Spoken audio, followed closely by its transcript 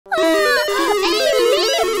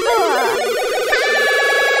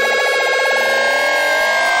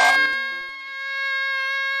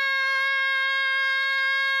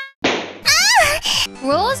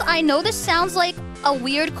I know this sounds like a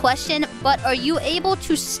weird question, but are you able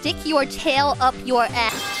to stick your tail up your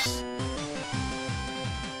ass?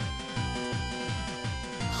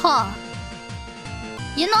 Huh.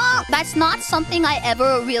 You know, that's not something I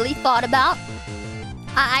ever really thought about.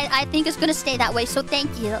 I think it's gonna stay that way, so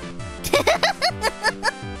thank you.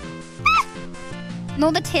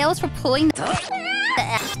 No, the tail is for pulling the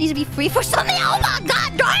ass needs to be free for something. Oh my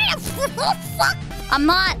god, damn! Oh, fuck! I'm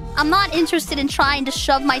not interested in trying to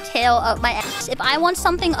shove my tail up my ass. If I want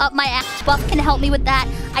something up my ass, Buff can help me with that.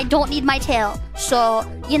 I don't need my tail. So,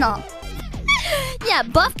 you know. Yeah,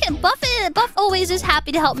 Buff always is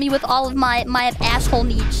happy to help me with all of my asshole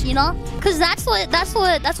needs, you know? Cause that's what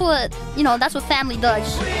you know, that's what family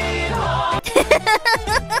does.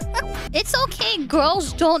 It's okay,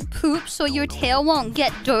 girls don't poop so your tail won't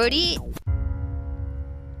get dirty.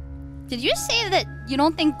 Did you say that you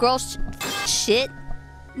don't think girls shit?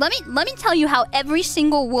 Let me tell you how every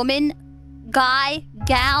single woman, guy,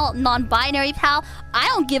 gal, non-binary pal, I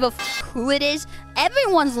don't give a f who it is.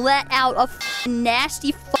 Everyone's let out a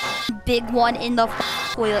nasty big one in the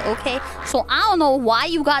toilet, okay? So I don't know why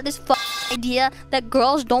you got this idea that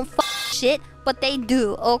girls don't shit, but they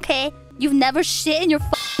do, okay? You've never shit in your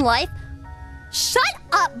life? Shut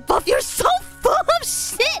up, Buff! You're so full of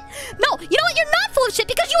shit! No, you know what? You're not full of shit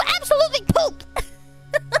because you absolutely poop!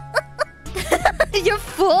 You're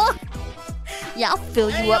full? Yeah, I'll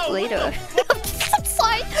fill you up later. I'm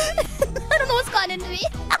sorry. I don't know what's gotten into me.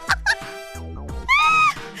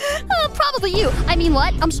 Probably you. I mean,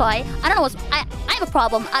 what? I'm sorry. I don't know what's... I have a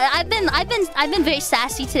problem. I've been very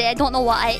sassy today. I don't know why.